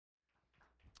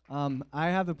I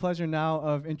have the pleasure now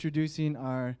of introducing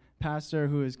our pastor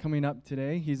who is coming up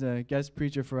today. He's a guest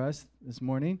preacher for us this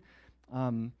morning.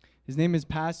 His name is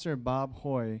Pastor Bob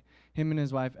Hoy. Him and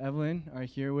his wife Evelyn are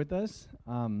here with us.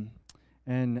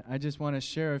 And I just want to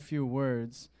share a few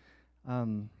words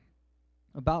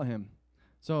about him.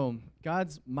 So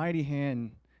God's mighty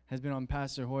hand has been on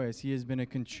Pastor Hoy as he has been a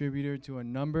contributor to a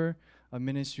number of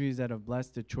ministries that have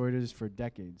blessed Detroiters for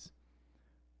decades.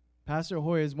 Pastor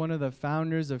Hoy is one of the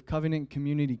founders of Covenant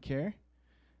Community Care,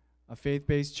 a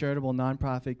faith-based charitable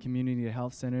nonprofit community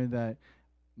health center that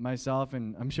myself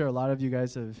and I'm sure a lot of you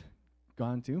guys have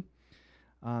gone to.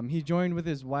 He joined with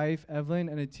his wife, Evelyn,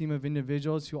 and a team of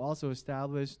individuals who also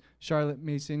established Charlotte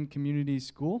Mason Community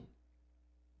School,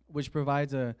 which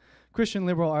provides a Christian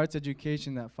liberal arts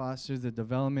education that fosters the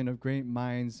development of great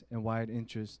minds and wide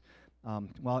interests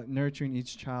while nurturing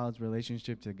each child's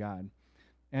relationship to God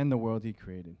and the world he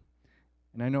created.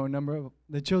 And I know a number of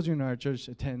the children in our church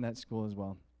attend that school as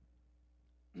well.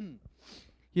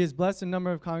 He has blessed a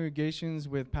number of congregations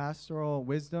with pastoral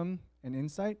wisdom and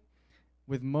insight,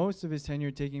 with most of his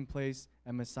tenure taking place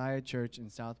at Messiah Church in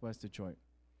Southwest Detroit.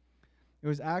 It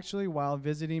was actually while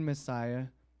visiting Messiah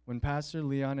when Pastor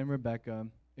Leon and Rebecca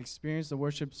experienced a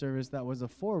worship service that was a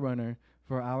forerunner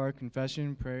for our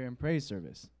confession, prayer, and praise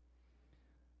service.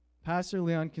 Pastor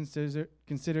Leon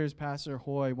considers Pastor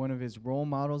Hoy one of his role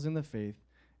models in the faith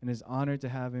and is honored to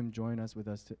have him join us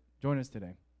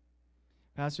today.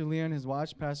 Pastor Leon has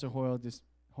watched Pastor Hoy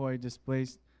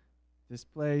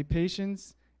display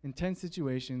patience in tense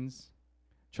situations,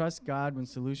 trust God when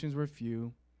solutions were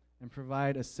few, and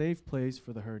provide a safe place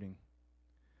for the hurting.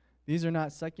 These are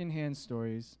not secondhand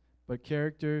stories, but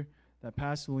character that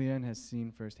Pastor Leon has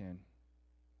seen firsthand.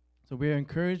 So we are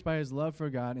encouraged by his love for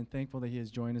God and thankful that he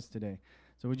has joined us today.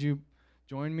 So would you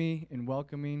join me in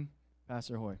welcoming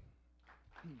Pastor Hoy?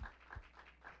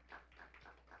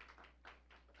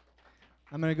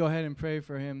 I'm going to go ahead and pray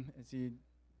for him as he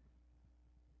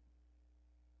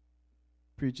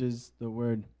preaches the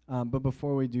word. But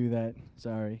before we do that,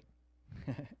 sorry.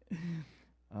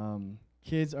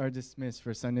 Kids are dismissed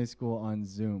for Sunday school on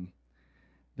Zoom.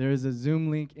 There is a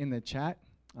Zoom link in the chat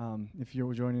if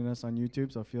you're joining us on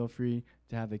YouTube, so feel free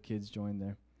to have the kids join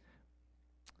there.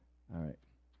 All right.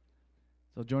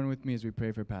 So join with me as we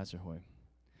pray for Pastor Hoy.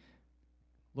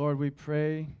 Lord, we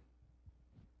praise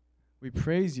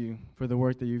you for the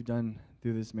work that you've done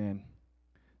through this man.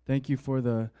 Thank you for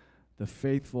the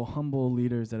faithful, humble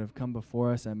leaders that have come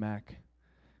before us at MAC,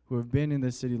 who have been in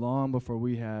this city long before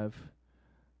we have,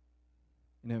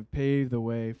 and have paved the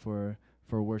way for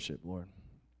worship, Lord,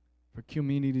 for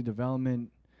community development,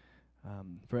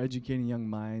 for educating young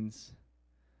minds.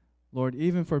 Lord,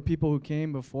 even for people who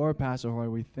came before Pastor Hoy,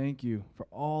 we thank you for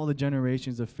all the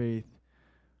generations of faith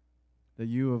that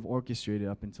you have orchestrated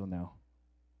up until now.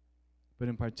 But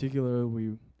in particular,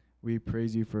 we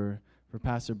praise you for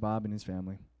Pastor Bob and his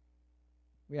family.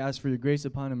 We ask for your grace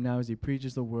upon him now as he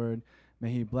preaches the word.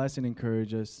 May he bless and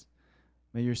encourage us.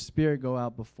 May your spirit go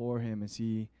out before him as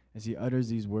he utters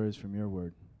these words from your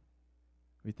word.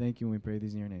 We thank you and we pray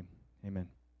these in your name. Amen.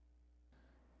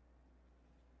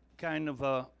 Kind of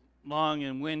a long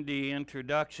and windy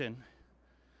introduction.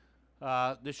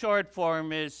 The short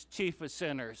form is Chief of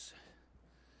Sinners.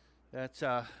 That's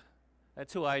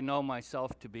who I know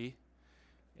myself to be.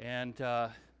 And I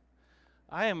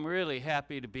am really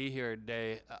happy to be here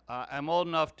today. I'm old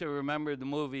enough to remember the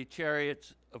movie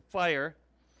Chariots of Fire.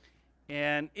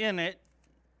 And in it,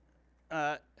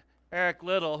 Eric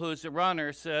Liddell, who's a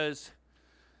runner, says,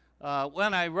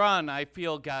 when I run, I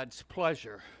feel God's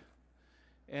pleasure.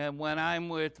 And when I'm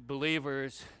with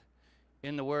believers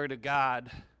in the Word of God,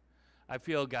 I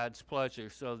feel God's pleasure.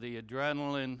 So the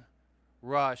adrenaline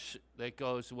rush that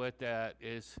goes with that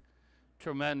is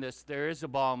tremendous. There is a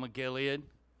balm of Gilead.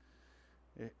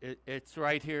 It's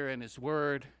right here in His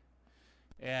Word.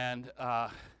 And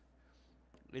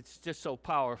it's just so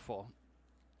powerful.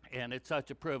 And it's such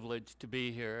a privilege to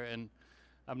be here. And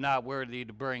I'm not worthy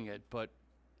to bring it, but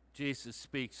Jesus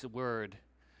speaks the word,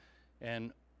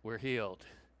 and we're healed.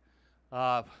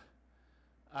 I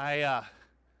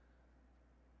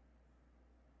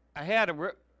had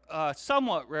a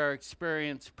somewhat rare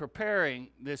experience preparing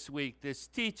this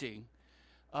teaching.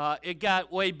 It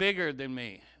got way bigger than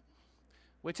me,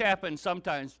 which happens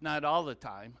sometimes, not all the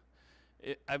time.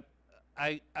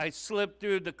 I slipped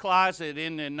through the closet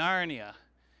into Narnia,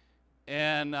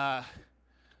 and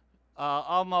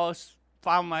almost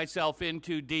found myself in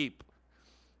too deep.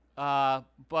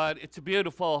 But it's a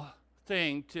beautiful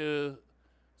thing to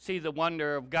see the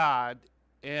wonder of God.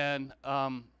 And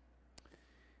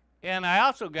And I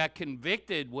also got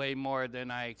convicted way more than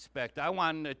I expect. I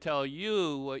wanted to tell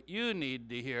you what you need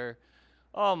to hear.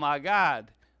 Oh my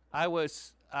God, I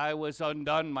was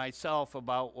undone myself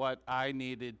about what I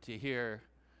needed to hear,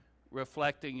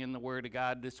 reflecting in the Word of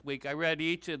God this week. I read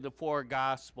each of the 4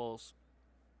 Gospels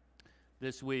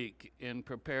this week in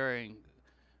preparing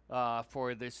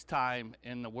for this time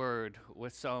in the Word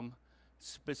with some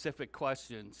specific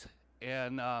questions.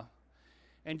 And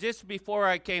just before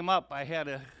I came up, I had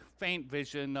a faint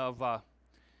vision of,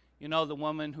 the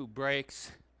woman who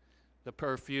breaks the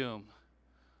perfume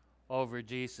over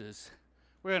Jesus.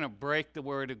 We're going to break the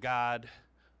Word of God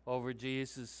over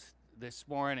Jesus this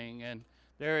morning, and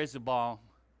there is a balm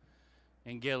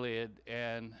in Gilead,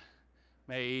 and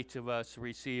may each of us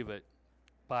receive it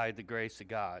by the grace of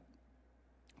God.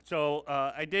 So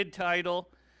I did title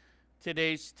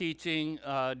today's teaching,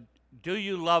 Do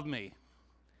You Love Me?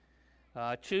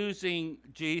 Choosing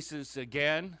Jesus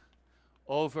again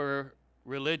over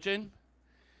religion.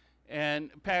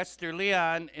 And Pastor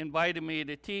Leon invited me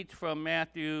to teach from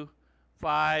Matthew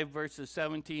 5, verses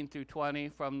 17 through 20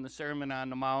 from the Sermon on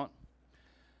the Mount.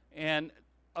 And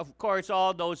of course,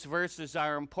 all those verses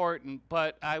are important,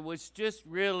 but I was just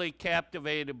really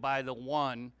captivated by the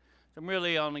one. So I'm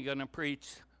really only going to preach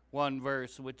one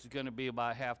verse, which is going to be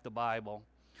about half the Bible.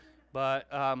 But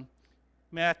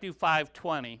Matthew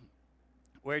 5:20,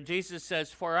 where Jesus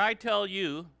says, "For I tell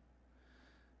you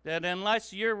that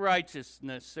unless your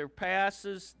righteousness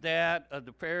surpasses that of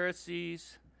the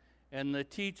Pharisees and the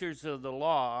teachers of the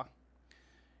law,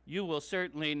 you will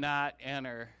certainly not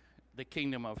enter the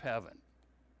kingdom of heaven."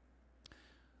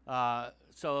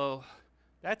 So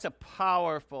that's a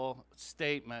powerful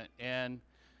statement, and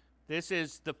this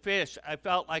is the fish. I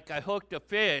felt like I hooked a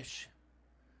fish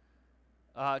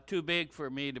too big for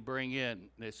me to bring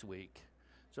in this week.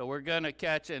 So we're going to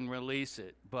catch and release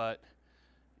it, but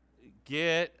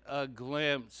get a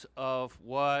glimpse of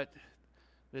what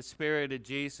the Spirit of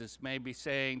Jesus may be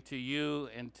saying to you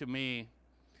and to me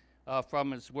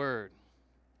from His Word.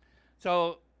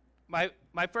 So my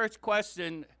first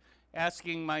question,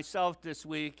 asking myself this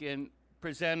week and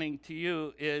presenting to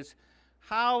you, is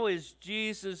how is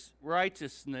Jesus'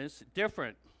 righteousness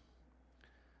different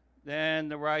than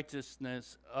the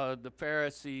righteousness of the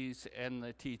Pharisees and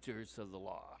the teachers of the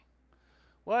law?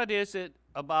 What is it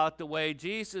about the way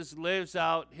Jesus lives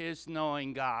out His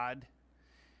knowing God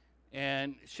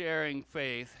and sharing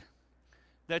faith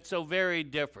that's so very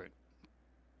different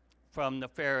from the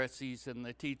Pharisees and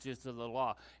the teachers of the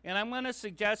law? And I'm going to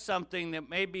suggest something that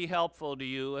may be helpful to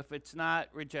you. If it's not,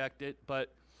 reject it.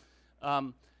 But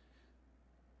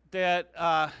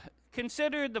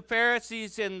consider the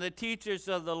Pharisees and the teachers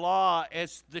of the law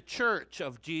as the church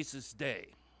of Jesus'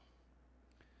 day.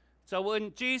 So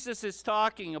when Jesus is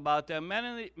talking about them,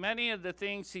 many of the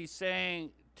things He's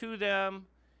saying to them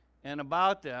and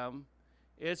about them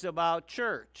is about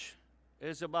church,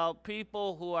 is about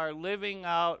people who are living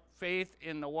out faith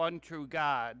in the one true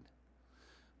God,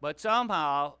 but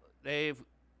somehow they've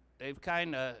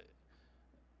kind of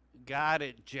got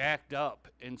it jacked up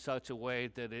in such a way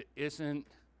that it isn't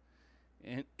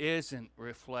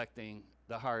reflecting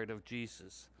the heart of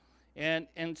Jesus.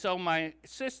 And so my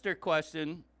sister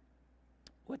question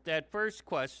with that first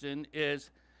question is,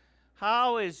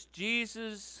 how is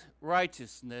Jesus'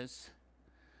 righteousness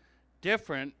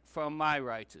different from my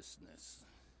righteousness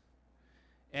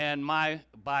and my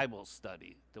Bible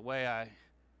study, the way I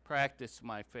practice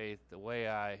my faith, the way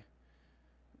I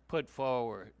put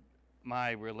forward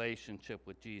my relationship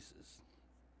with Jesus?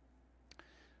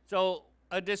 So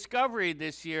a discovery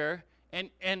this year, and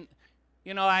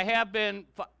I have been,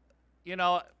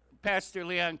 Pastor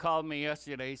Leon called me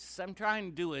yesterday. He says, "I'm trying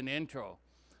to do an intro.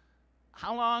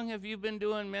 How long have you been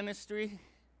doing ministry?"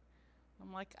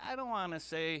 I'm like, I don't want to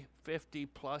say 50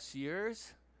 plus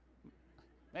years.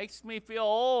 Makes me feel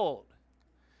old.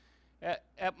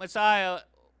 At Messiah,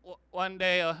 one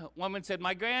day a woman said,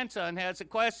 "My grandson has a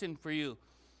question for you."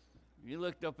 He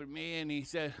looked up at me and he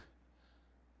said,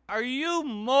 "Are you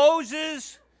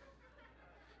Moses?"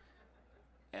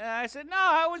 And I said, "No,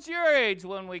 I was your age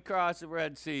when we crossed the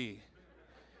Red Sea."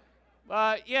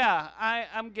 But yeah,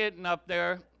 I'm getting up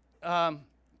there. But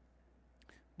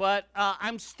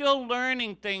I'm still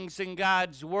learning things in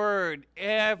God's Word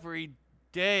every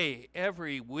day,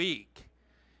 every week.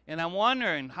 And I'm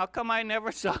wondering, how come I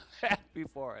never saw that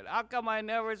before? How come I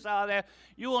never saw that?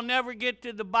 You will never get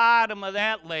to the bottom of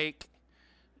that lake.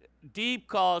 Deep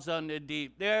calls unto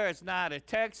deep. There is not a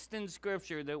text in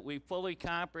Scripture that we fully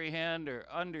comprehend or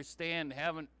understand.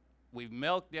 We've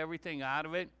milked everything out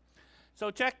of it.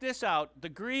 So check this out. The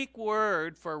Greek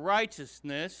word for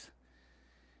righteousness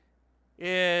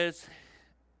is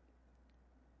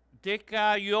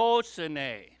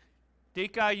dikaiosune.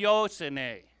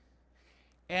 Dikaiosune.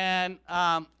 And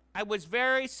I was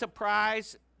very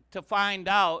surprised to find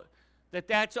out that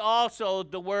that's also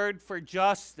the word for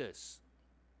justice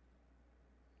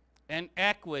and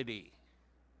equity.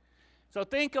 So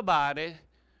think about it.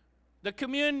 The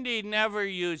community never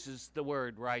uses the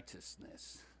word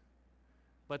righteousness,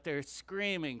 but they're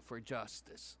screaming for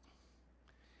justice.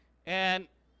 And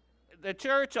the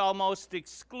church almost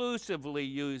exclusively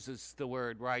uses the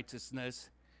word righteousness.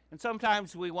 And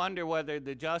sometimes we wonder whether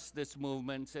the justice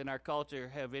movements in our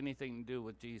culture have anything to do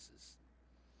with Jesus.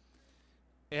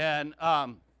 And,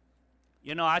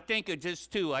 I think of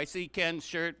just two. I see Ken's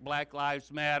shirt, Black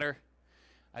Lives Matter.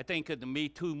 I think of the Me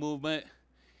Too movement.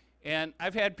 And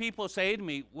I've had people say to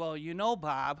me, well,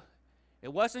 Bob,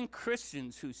 it wasn't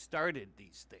Christians who started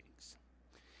these things.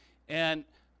 And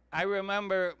I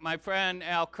remember my friend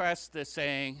Al Cresta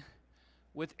saying,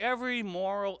 with every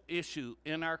moral issue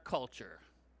in our culture,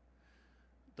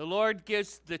 the Lord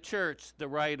gives the church the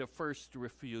right of first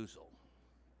refusal.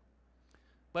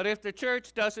 But if the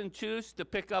church doesn't choose to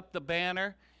pick up the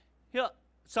banner,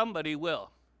 somebody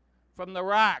will. From the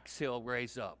rocks he'll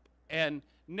raise up. And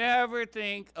never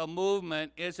think a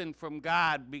movement isn't from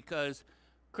God because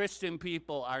Christian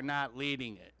people are not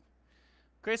leading it.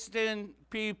 Christian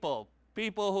people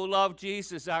who love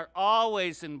Jesus, are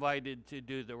always invited to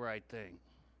do the right thing.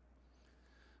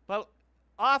 But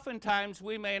oftentimes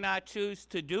we may not choose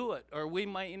to do it, or we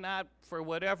might not, for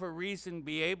whatever reason,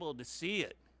 be able to see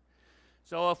it.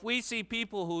 So if we see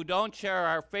people who don't share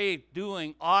our faith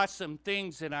doing awesome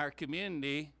things in our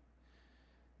community,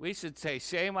 we should say,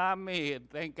 shame on me, and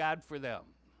thank God for them.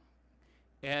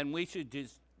 And we should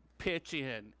just pitch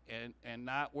in and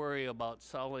not worry about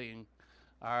sullying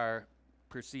our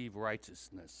perceived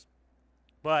righteousness.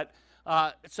 But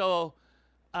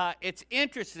it's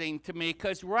interesting to me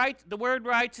because the word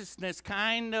righteousness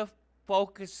kind of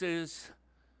focuses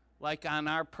like on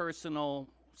our personal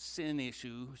sin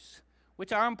issues,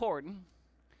 which are important,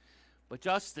 but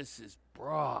justice is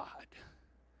broad.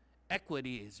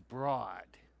 Equity is broad.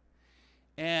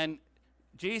 And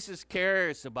Jesus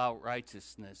cares about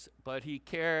righteousness, but he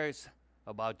cares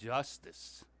about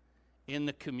justice in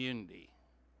the community.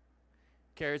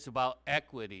 Cares about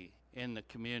equity in the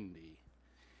community.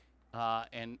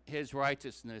 And his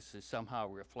righteousness is somehow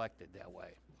reflected that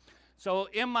way. So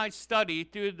in my study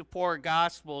through the four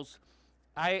Gospels,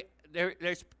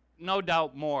 there's no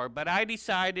doubt more, but I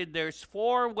decided there's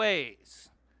 4 ways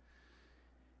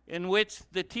in which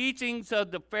the teachings of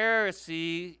the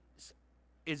Pharisees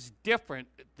is different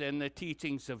than the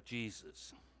teachings of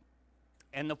Jesus.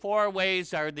 And the 4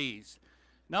 ways are these.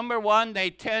 Number 1,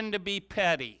 they tend to be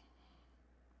petty.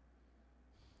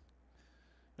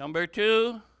 Number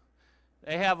 2,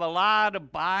 they have a lot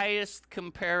of biased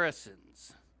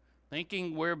comparisons,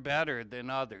 thinking we're better than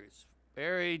others,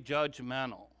 very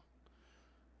judgmental.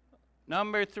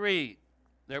 Number 3,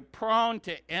 they're prone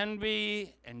to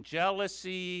envy and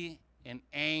jealousy and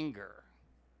anger.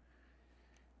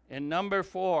 And number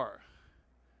 4,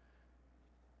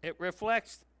 it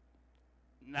reflects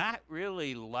not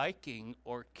really liking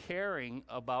or caring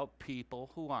about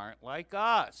people who aren't like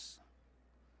us.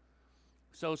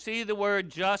 So see the word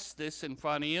justice in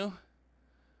front of you,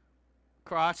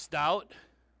 crossed out,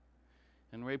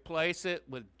 and replace it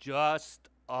with just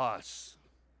us.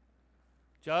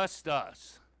 Just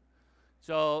us.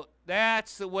 So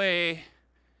that's the way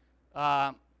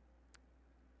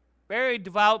very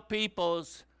devout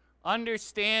people's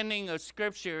understanding of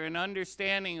Scripture and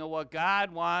understanding of what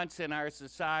God wants in our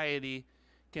society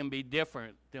can be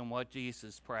different than what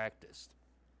Jesus practiced.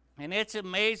 And it's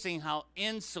amazing how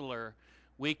insular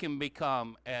we can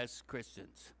become as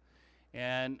Christians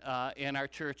and in our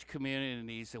church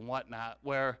communities and whatnot,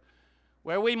 where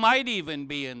we might even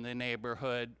be in the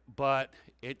neighborhood, but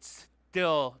it's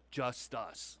still just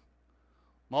us,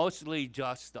 mostly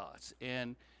just us.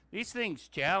 And these things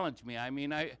challenge me. I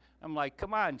mean, I'm like,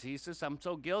 come on, Jesus, I'm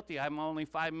so guilty. I'm only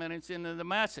 5 minutes into the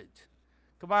message.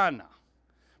 Come on now.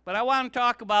 But I want to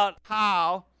talk about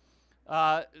how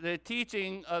the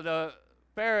teaching of the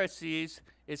Pharisees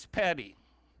is petty.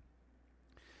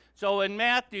 So in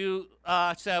Matthew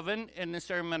 7, in the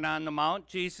Sermon on the Mount,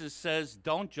 Jesus says,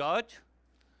 don't judge,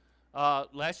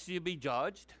 lest you be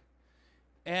judged.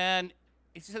 And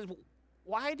he says,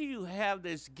 why do you have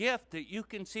this gift that you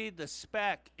can see the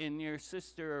speck in your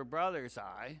sister or brother's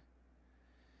eye,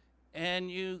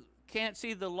 and you can't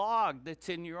see the log that's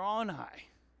in your own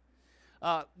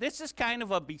eye? This is kind of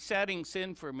a besetting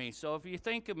sin for me. So if you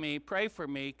think of me, pray for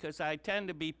me, because I tend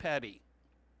to be petty.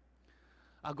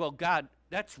 I'll go, God,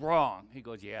 that's wrong. He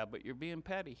goes, yeah, but you're being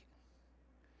petty.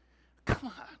 Come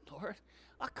on, Lord.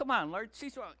 Oh, come on, Lord.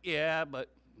 She's wrong. Yeah, but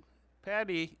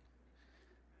petty.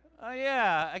 Oh,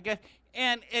 yeah, I guess.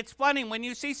 And it's funny, when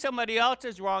you see somebody else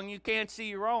is wrong, you can't see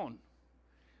your own.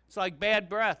 It's like bad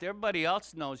breath. Everybody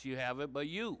else knows you have it, but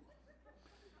you.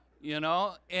 You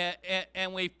know,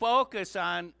 and we focus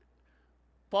on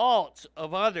faults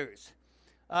of others.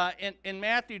 In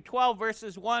Matthew 12,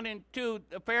 verses 1 and 2,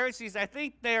 the Pharisees, I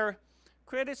think they're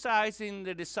criticizing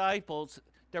the disciples.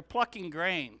 They're plucking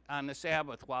grain on the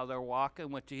Sabbath while they're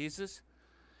walking with Jesus.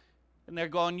 And they're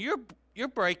going, you're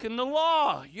breaking the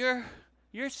law.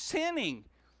 You're sinning.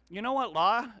 You know what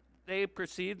law they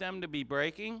perceive them to be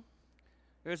breaking?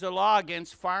 There's a law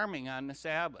against farming on the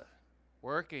Sabbath,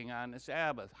 working on the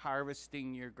Sabbath,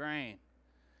 harvesting your grain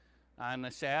on the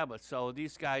Sabbath. So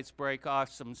these guys break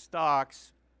off some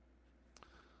stalks.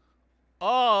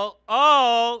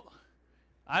 Oh,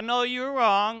 I know you're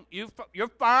wrong. You're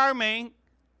farming.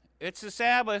 It's the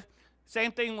Sabbath.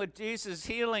 Same thing with Jesus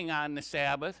healing on the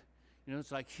Sabbath. You know,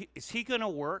 it's like, is he going to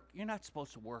work? You're not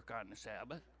supposed to work on the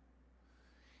Sabbath.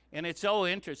 And it's so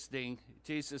interesting.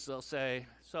 Jesus will say,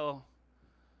 so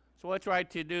what's right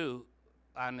to do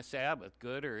on the Sabbath,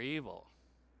 good or evil?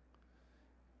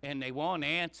 And they won't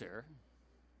answer.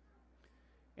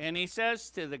 And he says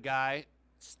to the guy,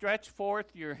 stretch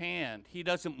forth your hand. He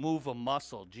doesn't move a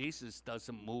muscle. Jesus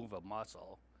doesn't move a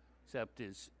muscle except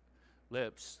his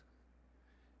lips.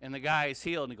 And the guy is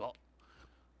healed, and he goes,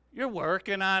 you're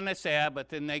working on the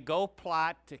Sabbath. And they go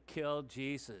plot to kill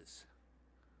Jesus.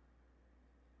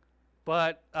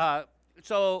 But,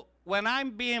 so when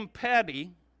I'm being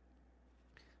petty,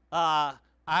 I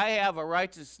have a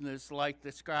righteousness like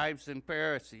the scribes and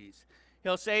Pharisees.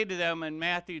 He'll say to them in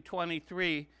Matthew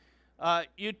 23,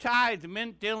 you tithe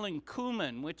mint, dill, and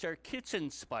cumin, which are kitchen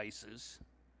spices,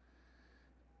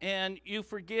 and you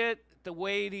forget the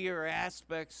weightier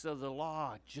aspects of the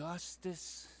law,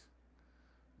 justice,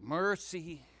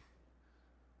 mercy,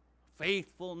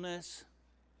 faithfulness.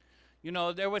 You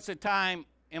know, there was a time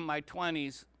in my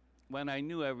 20s when I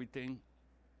knew everything,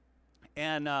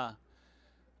 and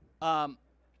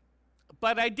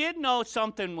but I did know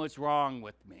something was wrong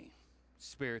with me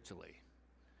spiritually.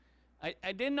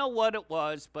 I didn't know what it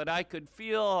was, but I could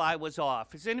feel I was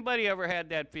off. Has anybody ever had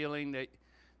that feeling that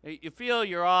you feel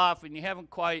you're off and you haven't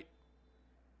quite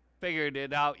figured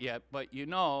it out yet, but you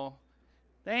know?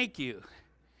 Thank you.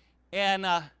 And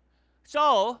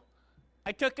so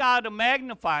I took out a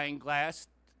magnifying glass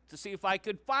to see if I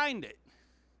could find it.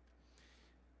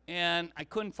 And I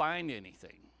couldn't find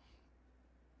anything.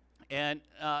 And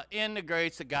in the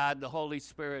grace of God, the Holy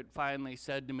Spirit finally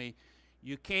said to me,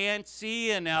 you can't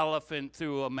see an elephant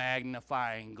through a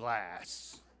magnifying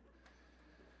glass.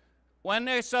 When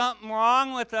there's something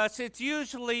wrong with us, it's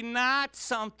usually not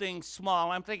something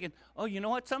small. I'm thinking, oh, you know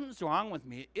what? Something's wrong with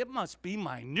me. It must be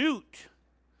minute.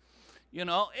 You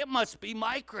know, it must be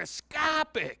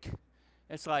microscopic.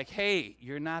 It's like, hey,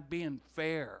 you're not being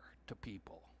fair to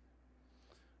people.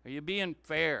 Are you being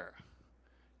fair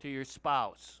to your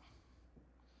spouse,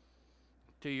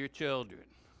 to your children,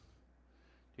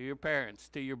 to your parents,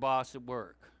 to your boss at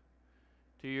work,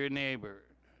 to your neighbor,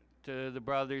 to the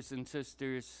brothers and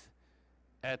sisters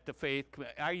at the faith?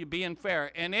 Are you being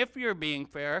fair? And if you're being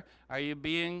fair, are you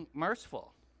being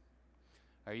merciful?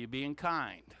 Are you being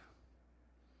kind?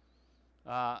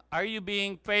 Are you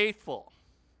being faithful?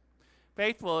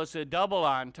 Faithful is a double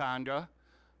entendre.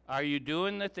 Are you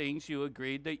doing the things you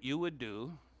agreed that you would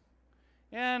do?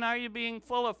 And are you being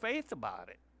full of faith about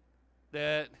it?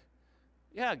 That,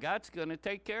 yeah, God's going to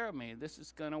take care of me. This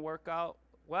is going to work out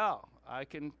well. I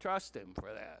can trust him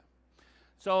for that.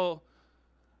 So,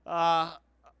 a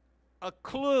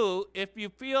clue, if you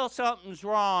feel something's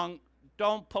wrong,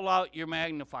 don't pull out your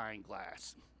magnifying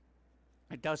glass.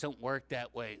 It doesn't work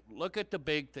that way. Look at the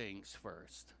big things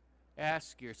first.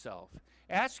 Ask yourself.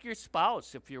 Ask your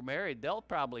spouse if you're married. They'll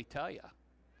probably tell you.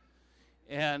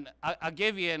 And I'll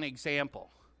give you an example.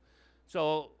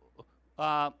 So,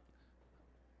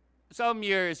 some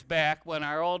years back, when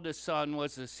our oldest son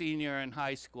was a senior in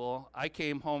high school, I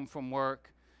came home from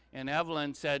work, and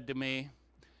Evelyn said to me,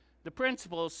 the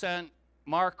principal sent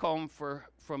Mark home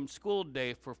from school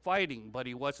today for fighting, but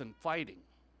he wasn't fighting.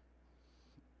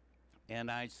 And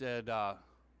I said,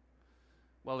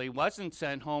 well, he wasn't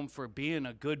sent home for being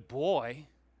a good boy.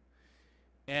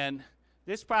 And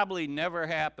this probably never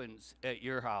happens at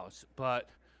your house, but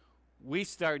we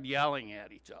started yelling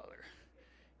at each other,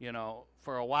 you know,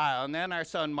 for a while. And then our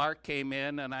son Mark came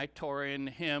in, and I tore in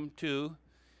him too.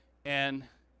 And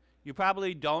you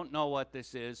probably don't know what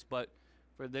this is, but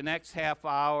for the next half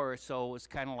hour or so, it was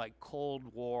kind of like Cold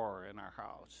War in our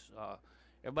house.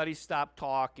 Everybody stopped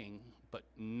talking, but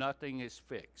nothing is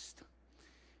fixed.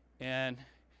 And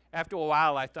after a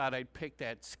while, I thought I'd pick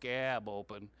that scab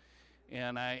open.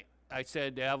 And I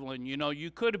said to Evelyn, you know,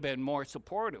 you could have been more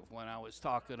supportive when I was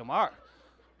talking to Mark.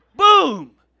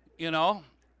 Boom! You know?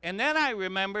 And then I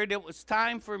remembered it was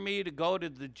time for me to go to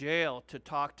the jail to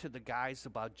talk to the guys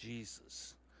about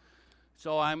Jesus.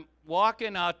 So I'm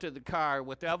walking out to the car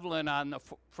with Evelyn on the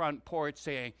front porch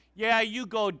saying, yeah, you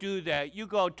go do that. You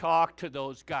go talk to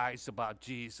those guys about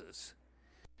Jesus.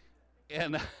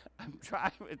 And I'm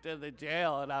driving to the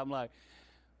jail, and I'm like,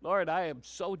 Lord, I am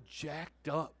so jacked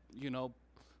up, you know.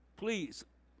 Please,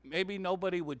 maybe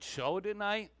nobody would show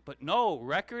tonight, but no,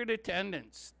 record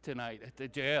attendance tonight at the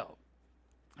jail.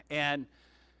 And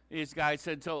these guys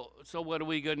said, so what are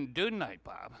we going to do tonight,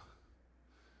 Bob?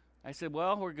 I said,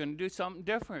 well, we're going to do something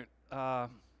different. I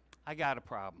got a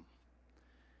problem,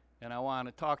 and I want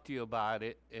to talk to you about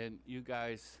it, and you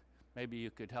guys, maybe you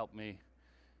could help me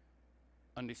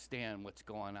understand what's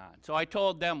going on. So I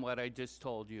told them what I just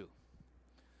told you.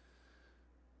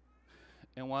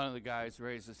 And one of the guys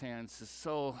raised his hand and says,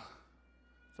 so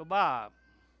Bob,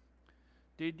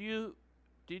 did you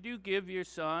give your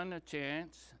son a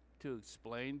chance to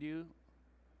explain to you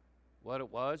what it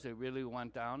was that really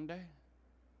went down there?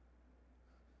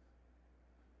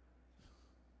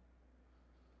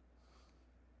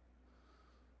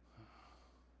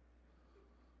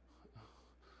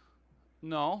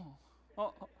 No.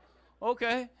 Oh,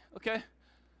 okay.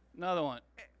 Another one.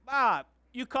 Hey, Bob,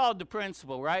 you called the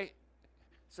principal, right?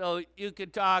 So you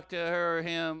could talk to her or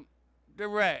him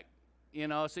direct, you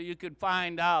know, so you could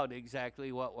find out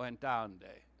exactly what went down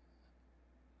today.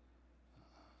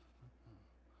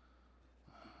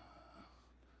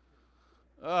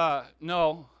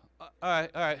 No. All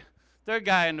right. Third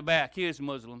guy in the back, he is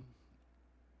Muslim.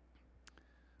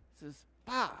 Says,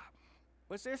 Bob,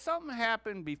 was there something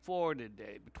happened before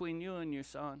today between you and your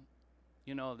son,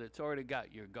 you know, that's already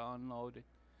got your gun loaded?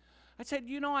 I said,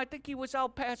 you know, I think he was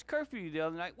out past curfew the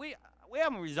other night. We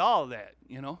haven't resolved that,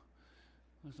 you know.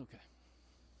 It was okay.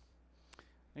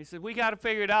 He said, we got to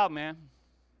figure it out, man.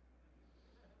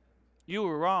 You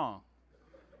were wrong.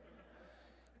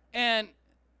 And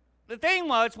the thing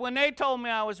was, when they told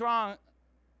me I was wrong,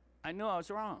 I knew I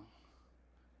was wrong.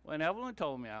 When Evelyn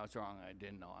told me I was wrong, I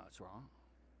didn't know I was wrong.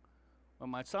 When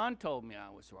my son told me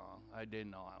I was wrong, I didn't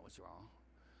know I was wrong.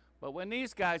 But when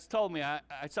these guys told me, I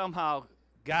somehow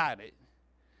got it.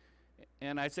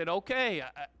 And I said, okay,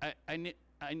 I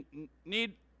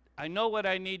know what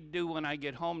I need to do when I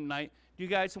get home tonight. Do you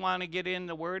guys want to get in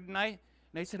the Word tonight?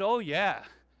 And they said, oh, yeah.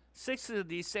 6 of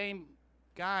these same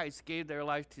guys gave their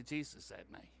life to Jesus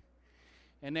that night.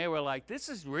 And they were like, this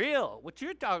is real. What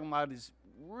you're talking about is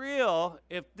real.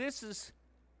 If this is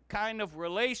kind of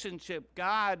relationship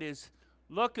God is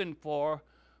looking for,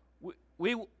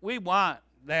 we want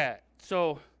that.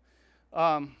 So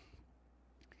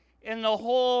in the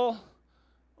whole,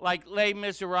 like, Les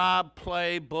Miserables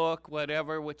play, book,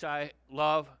 whatever, which I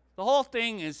love, the whole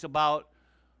thing is about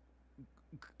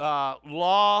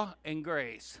law and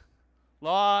grace,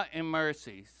 law and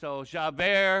mercy. So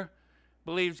Javert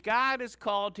believes God has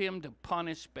called him to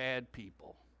punish bad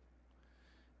people.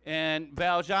 And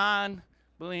Valjean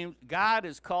believes God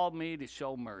has called me to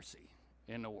show mercy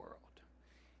in the world.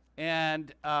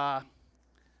 And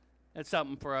that's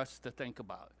something for us to think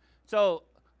about. So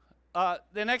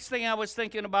the next thing I was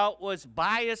thinking about was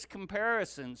biased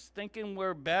comparisons, thinking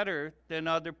we're better than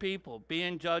other people,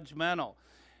 being judgmental,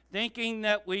 thinking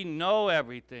that we know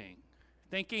everything,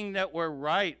 thinking that we're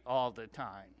right all the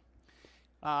time.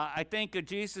 I think of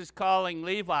Jesus calling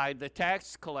Levi the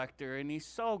tax collector, and he's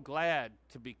so glad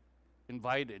to be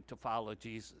invited to follow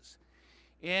Jesus.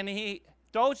 And he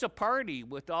throws a party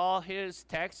with all his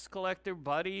tax collector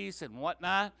buddies and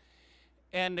whatnot,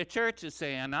 and the church is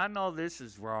saying, I know this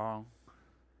is wrong.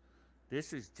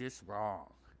 This is just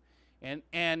wrong.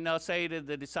 And they'll say to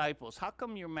the disciples, how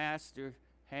come your master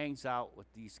hangs out with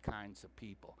these kinds of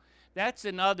people? That's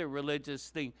another religious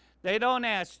thing. They don't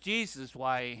ask Jesus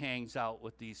why he hangs out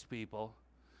with these people.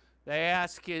 They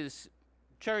ask his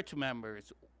church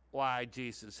members why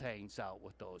Jesus hangs out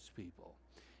with those people.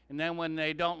 And then when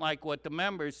they don't like what the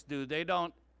members do, they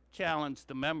don't challenge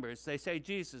the members. They say,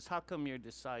 Jesus, how come your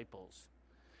disciples?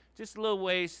 Just little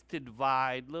ways to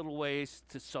divide, little ways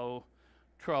to sow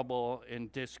trouble and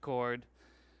discord.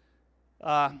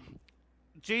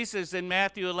 Jesus in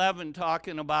Matthew 11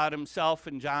 talking about himself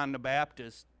and John the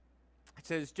Baptist, it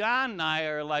says, John and I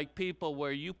are like people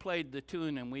where you played the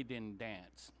tune and we didn't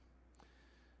dance.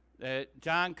 that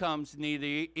John comes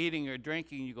neither eating or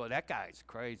drinking, you go, that guy's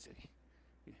crazy.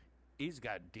 He's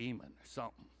got a demon or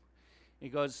something. He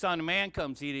goes, Son of Man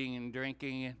comes eating and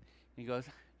drinking, and he goes,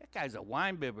 that guy's a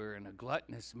wine-bibber and a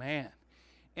gluttonous man.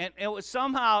 And it was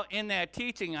somehow in that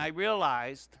teaching I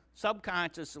realized,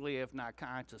 subconsciously if not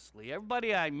consciously,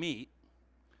 everybody I meet,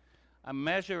 I'm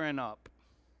measuring up.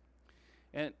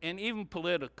 And even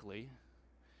politically,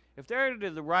 if they're to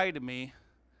the right of me,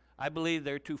 I believe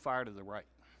they're too far to the right.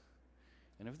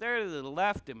 And if they're to the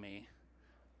left of me,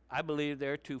 I believe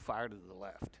they're too far to the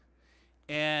left.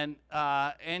 And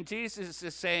Jesus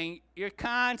is saying, you're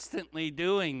constantly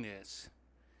doing this.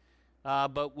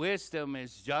 But wisdom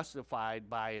is justified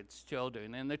by its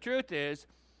children. And the truth is,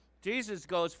 Jesus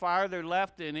goes farther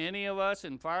left than any of us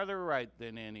and farther right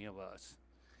than any of us.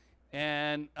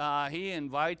 And he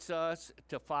invites us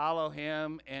to follow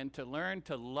him and to learn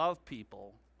to love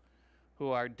people who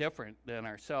are different than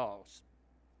ourselves.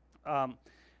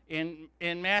 In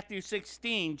Matthew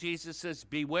 16, Jesus says,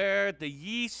 beware the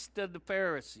yeast of the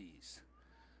Pharisees.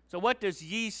 So what does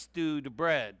yeast do to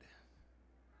bread?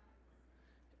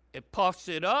 It puffs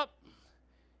it up,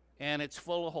 and it's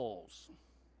full of holes.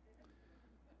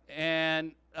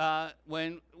 And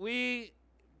when we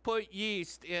put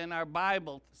yeast in our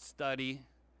Bible study,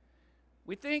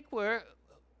 we think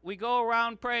we go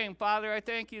around praying, Father, I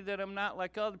thank you that I'm not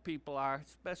like other people are,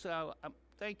 especially I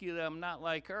thank you that I'm not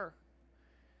like her,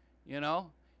 you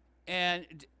know. And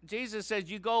Jesus says,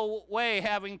 you go away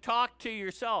having talked to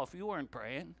yourself. You weren't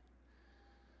praying.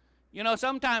 You know,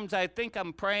 sometimes I think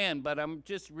I'm praying, but I'm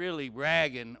just really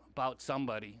ragging about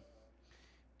somebody.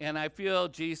 And I feel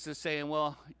Jesus saying,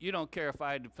 well, you don't care if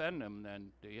I defend them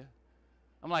then, do you?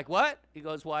 I'm like, what? He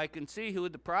goes, well, I can see who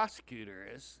the prosecutor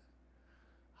is.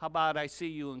 How about I see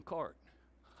you in court?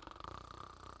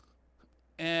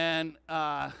 And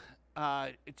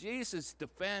Jesus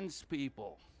defends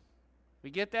people. We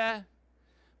get that?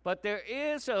 But there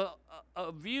is a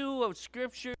view of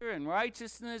Scripture and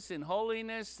righteousness and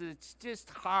holiness that's just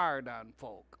hard on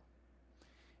folk.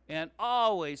 And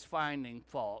always finding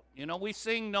fault. You know, we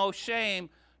sing no shame.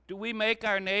 Do we make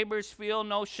our neighbors feel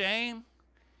no shame?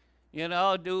 You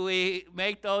know, do we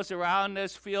make those around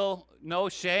us feel no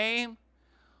shame?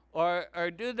 Or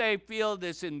do they feel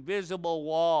this invisible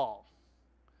wall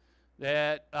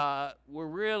that we're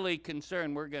really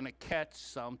concerned we're going to catch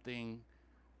something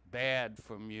bad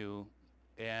from you,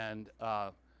 and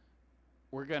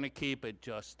we're going to keep it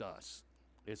just us,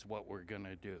 is what we're going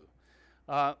to do.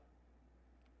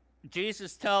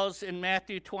 Jesus tells in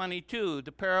Matthew 22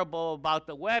 the parable about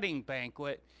the wedding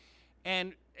banquet,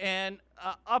 and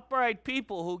upright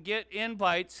people who get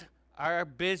invites are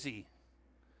busy,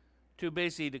 too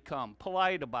busy to come,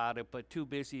 polite about it, but too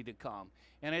busy to come.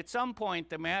 And at some point,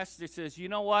 the master says, you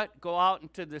know what, go out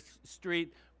into the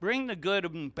street, bring the good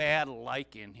and bad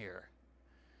alike in here,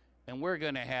 and we're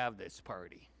going to have this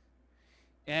party.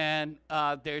 And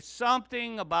there's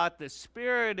something about the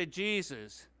Spirit of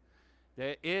Jesus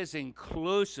that is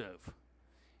inclusive.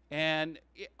 And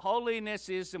holiness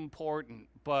is important,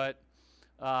 but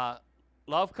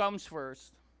love comes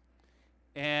first.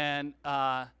 And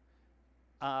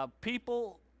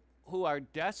people who are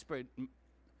desperate,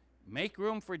 make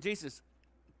room for Jesus.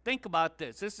 Think about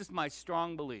this. This is my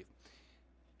strong belief.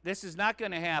 This is not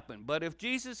going to happen. But if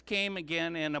Jesus came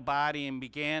again in a body and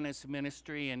began his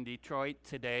ministry in Detroit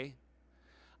today,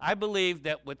 I believe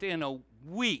that within a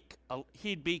week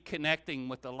he'd be connecting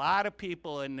with a lot of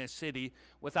people in this city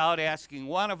without asking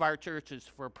one of our churches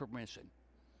for permission.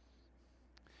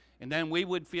 And then we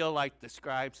would feel like the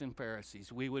scribes and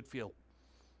Pharisees. We would feel,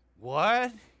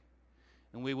 what?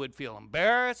 And we would feel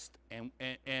embarrassed,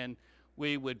 and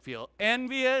we would feel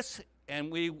envious,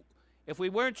 and if we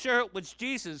weren't sure it was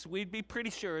Jesus, we'd be pretty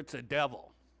sure it's a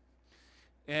devil.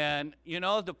 And, you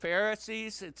know, the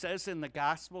Pharisees, it says in the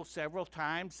gospel several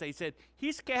times, they said,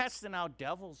 he's casting out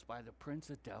devils by the prince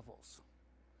of devils.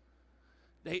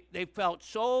 They felt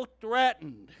so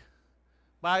threatened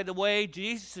by the way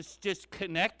Jesus just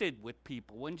connected with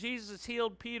people. When Jesus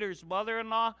healed Peter's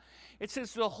mother-in-law, it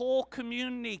says the whole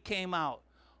community came out,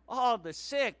 all the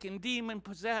sick and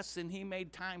demon-possessed, and he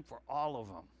made time for all of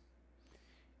them.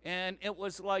 And it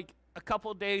was like a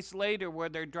couple days later where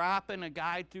they're dropping a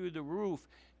guy through the roof.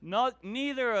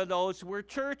 Neither of those were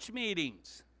church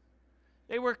meetings.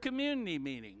 They were community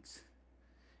meetings.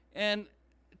 And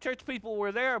church people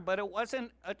were there, but it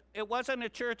wasn't a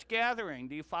church gathering.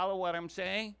 Do you follow what I'm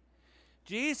saying?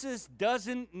 Jesus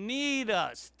doesn't need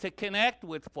us to connect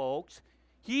with folks.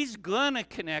 He's going to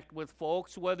connect with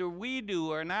folks whether we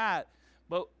do or not.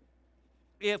 But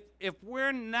if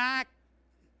we're not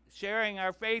sharing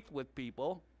our faith with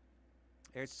people,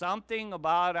 There's something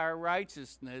about our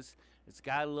righteousness that's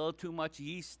got a little too much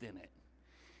yeast in it.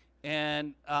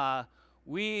 And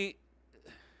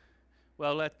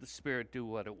let the Spirit do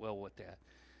what it will with that.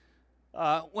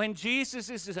 When Jesus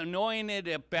is anointed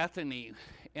at Bethany,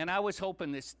 and I was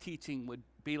hoping this teaching would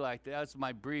be like that. That was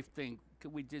my brief thing.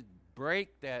 Could we just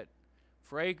break that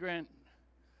fragrant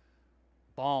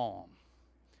balm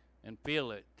and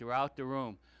feel it throughout the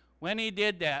room? When he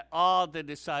did that, all the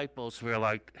disciples were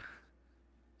like,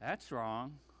 that's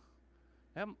wrong.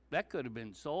 That could have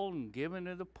been sold and given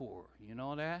to the poor. You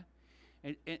know that?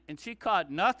 And she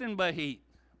caught nothing but heat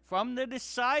from the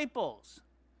disciples.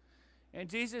 And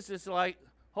Jesus is like,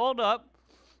 hold up.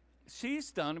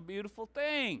 She's done a beautiful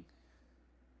thing.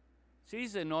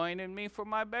 She's anointed me for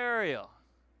my burial.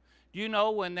 Do you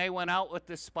know when they went out with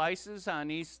the spices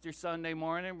on Easter Sunday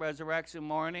morning, resurrection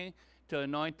morning, to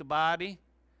anoint the body?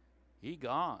 He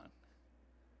gone.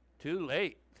 Too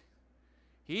late.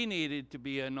 He needed to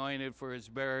be anointed for his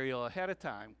burial ahead of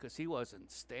time because he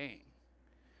wasn't staying.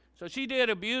 So she did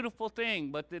a beautiful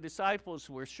thing, but the disciples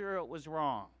were sure it was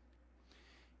wrong.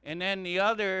 And then the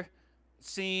other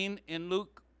scene in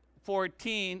Luke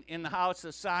 14 in the house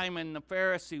of Simon the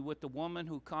Pharisee with the woman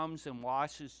who comes and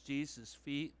washes Jesus'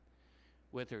 feet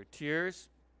with her tears.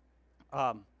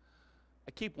 I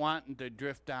keep wanting to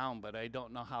drift down, but I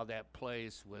don't know how that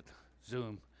plays with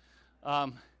Zoom.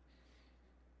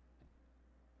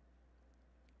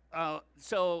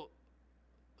 So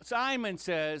Simon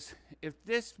says, if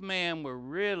this man were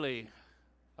really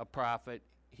a prophet,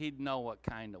 he'd know what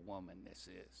kind of woman this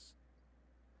is.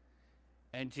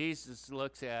 And Jesus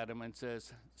looks at him and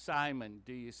says, Simon,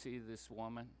 do you see this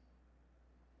woman?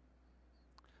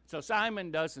 So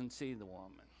Simon doesn't see the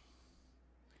woman.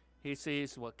 He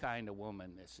sees what kind of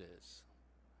woman this is.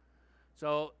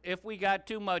 So if we got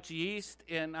too much yeast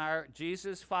in our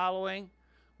Jesus following,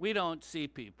 we don't see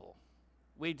people.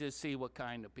 We just see what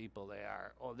kind of people they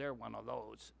are. Oh, they're one of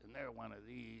those, and they're one of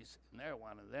these, and they're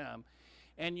one of them.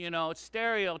 And, you know,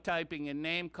 stereotyping and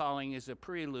name-calling is a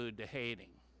prelude to hating.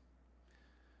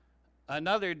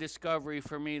 Another discovery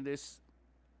for me this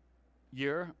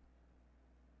year,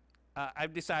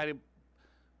 I've decided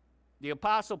the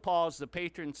Apostle Paul is the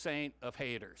patron saint of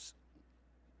haters.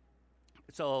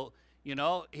 So, you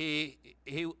know, he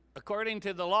according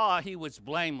to the law, he was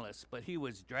blameless, but he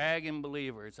was dragging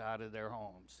believers out of their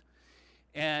homes.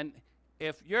 And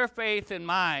if your faith and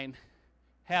mine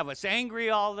have us angry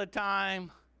all the time,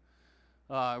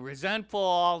 resentful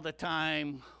all the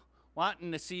time,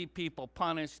 wanting to see people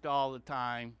punished all the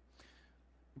time,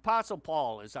 Apostle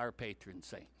Paul is our patron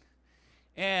saint.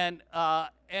 And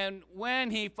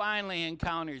when he finally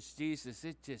encounters Jesus,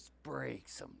 it just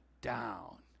breaks him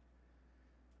down.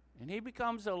 And he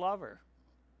becomes a lover.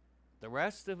 The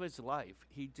rest of his life,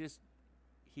 he'd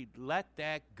let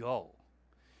that go.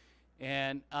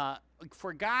 And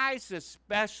for guys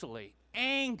especially,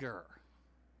 anger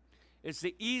is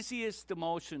the easiest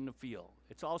emotion to feel.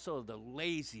 It's also the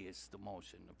laziest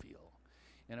emotion to feel.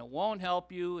 And it won't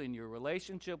help you in your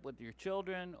relationship with your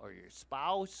children or your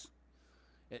spouse.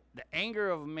 The anger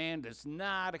of a man does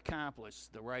not accomplish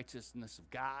the righteousness of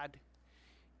God.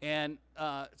 And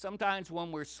sometimes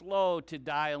when we're slow to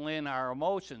dial in our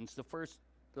emotions,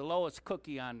 the lowest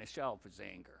cookie on the shelf is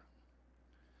anger.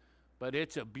 But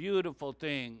it's a beautiful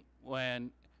thing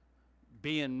when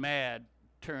being mad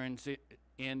turns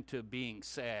into being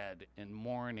sad and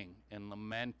mourning and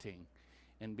lamenting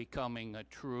and becoming a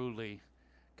truly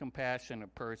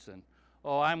compassionate person.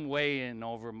 Oh, I'm way in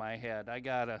over my head. I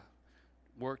got to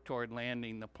work toward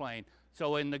landing the plane.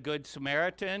 So in the Good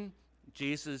Samaritan,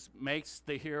 Jesus makes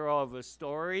the hero of a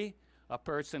story a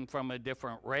person from a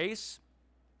different race,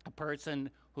 a person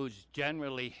who's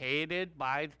generally hated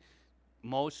by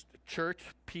most church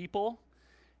people.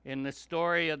 In the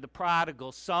story of the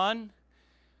prodigal son,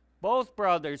 both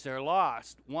brothers are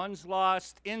lost. One's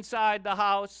lost inside the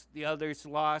house, the other's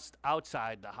lost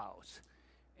outside the house.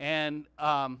 And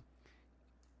I'm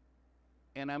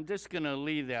just going to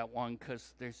leave that one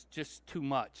because there's just too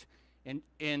much.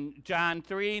 In John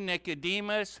 3,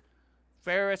 Nicodemus,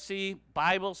 Pharisee,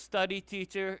 Bible study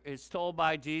teacher, is told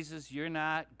by Jesus, you're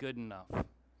not good enough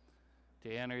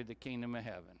to enter the kingdom of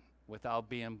heaven without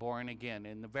being born again.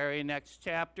 In the very next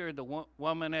chapter, the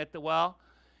woman at the well,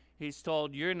 he's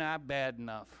told, you're not bad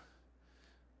enough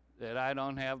that I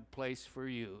don't have a place for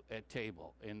you at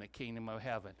table in the kingdom of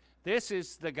heaven. This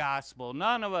is the gospel.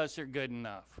 None of us are good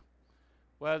enough,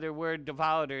 whether we're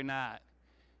devout or not.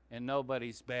 And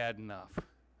nobody's bad enough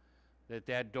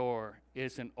that door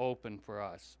isn't open for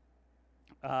us.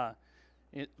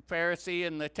 Pharisee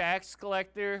and the tax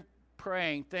collector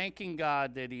praying, thanking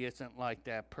God that he isn't like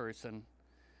that person.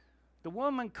 The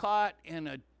woman caught in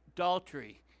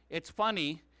adultery. It's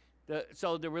funny.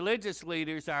 So the religious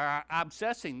leaders are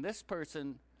obsessing. This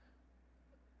person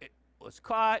was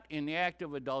caught in the act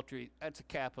of adultery. That's a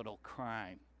capital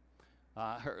crime.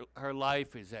 Her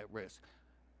life is at risk.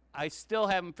 I still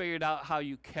haven't figured out how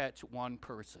you catch one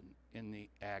person in the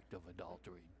act of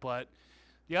adultery. But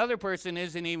the other person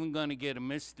isn't even going to get a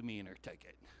misdemeanor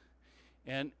ticket.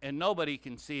 And nobody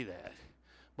can see that.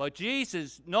 But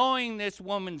Jesus, knowing this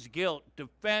woman's guilt,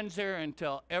 defends her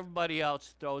until everybody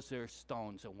else throws their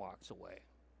stones and walks away.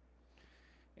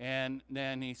 And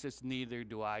then he says, neither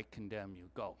do I condemn you.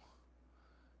 Go.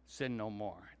 Sin no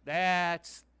more.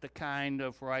 That's the kind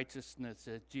of righteousness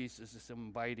that Jesus is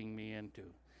inviting me into.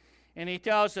 And he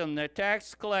tells them that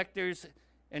tax collectors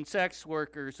and sex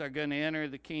workers are going to enter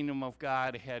the kingdom of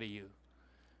God ahead of you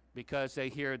because they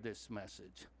hear this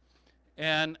message.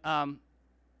 And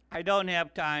I don't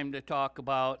have time to talk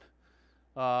about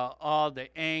all the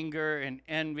anger and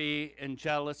envy and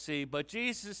jealousy, but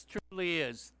Jesus truly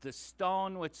is the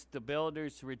stone which the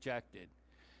builders rejected.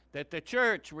 That the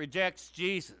church rejects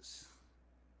Jesus,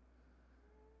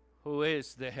 who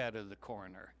is the head of the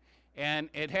corner. And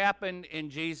it happened in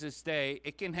Jesus' day.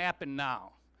 It can happen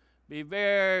now. Be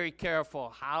very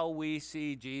careful how we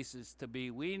see Jesus to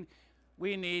be. We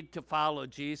need to follow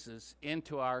Jesus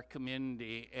into our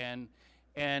community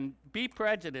and be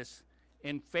prejudiced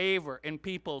in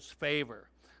people's favor.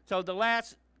 So the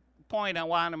last point I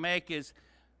want to make is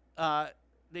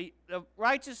the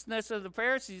righteousness of the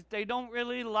Pharisees. They don't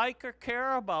really like or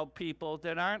care about people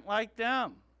that aren't like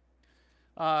them.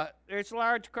 There's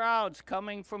large crowds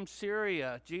coming from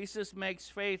Syria. Jesus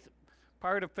makes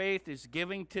part of faith is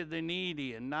giving to the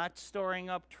needy and not storing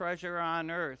up treasure on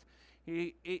earth.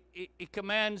 He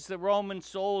commends the Roman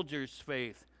soldiers'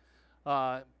 faith.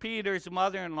 Peter's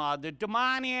mother-in-law, the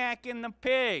demoniac and the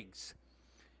pigs.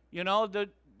 You know,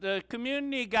 the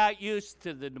community got used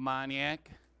to the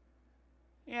demoniac.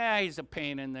 Yeah, he's a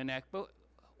pain in the neck, but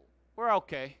we're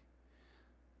okay.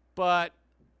 But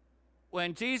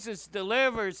when Jesus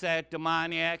delivers that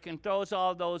demoniac and throws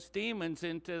all those demons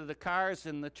into the cars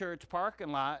in the church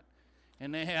parking lot,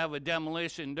 and they have a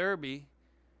demolition derby,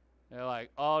 they're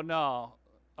like, oh no,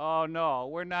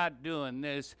 we're not doing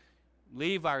this.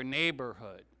 Leave our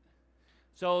neighborhood.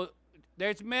 So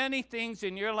there's many things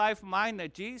in your life and mine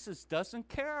that Jesus doesn't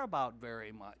care about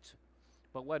very much.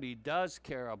 But what he does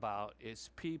care about is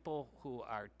people who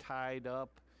are tied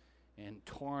up in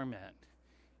torment,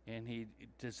 and he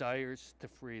desires to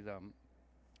free them.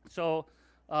 So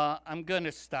I'm going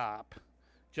to stop.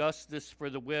 Justice for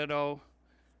the widow,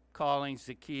 calling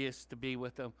Zacchaeus to be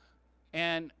with him.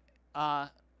 And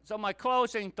so my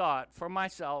closing thought for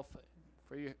myself,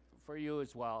 for you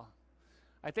as well.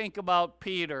 I think about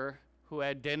Peter, who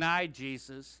had denied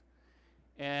Jesus,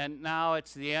 and now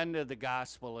it's the end of the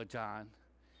Gospel of John.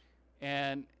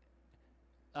 And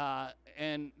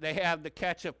they have the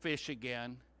catch of fish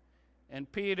again. And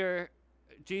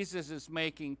Jesus is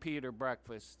making Peter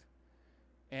breakfast.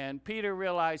 And Peter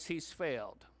realized he's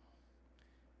failed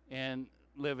in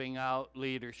living out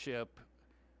leadership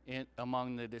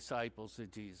among the disciples of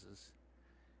Jesus.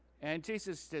 And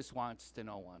Jesus just wants to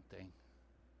know one thing.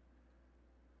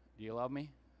 Do you love me?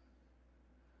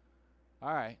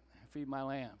 All right, feed my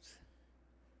lambs.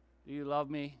 Do you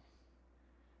love me?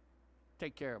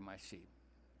 Take care of my sheep.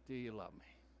 Do you love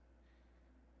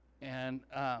me? And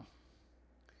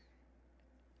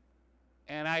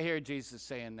I hear Jesus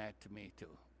saying that to me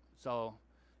too. So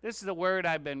this is the word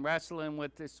I've been wrestling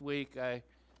with this week.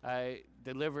 I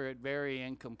deliver it very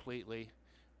incompletely,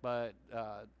 but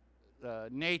the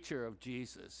nature of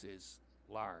Jesus is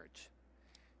large.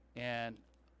 And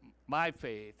my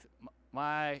faith,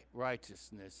 my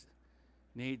righteousness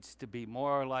needs to be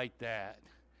more like that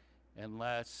and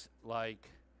less like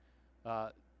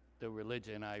the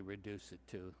religion I reduce it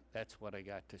to. That's what I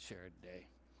got to share today.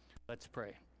 Let's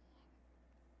pray.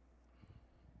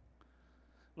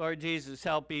 Lord Jesus,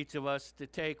 help each of us to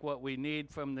take what we need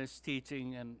from this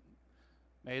teaching, and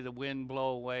may the wind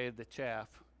blow away the chaff.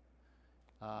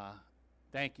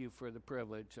 Thank you for the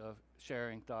privilege of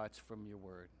sharing thoughts from your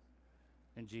word.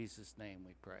 In Jesus' name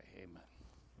we pray. Amen.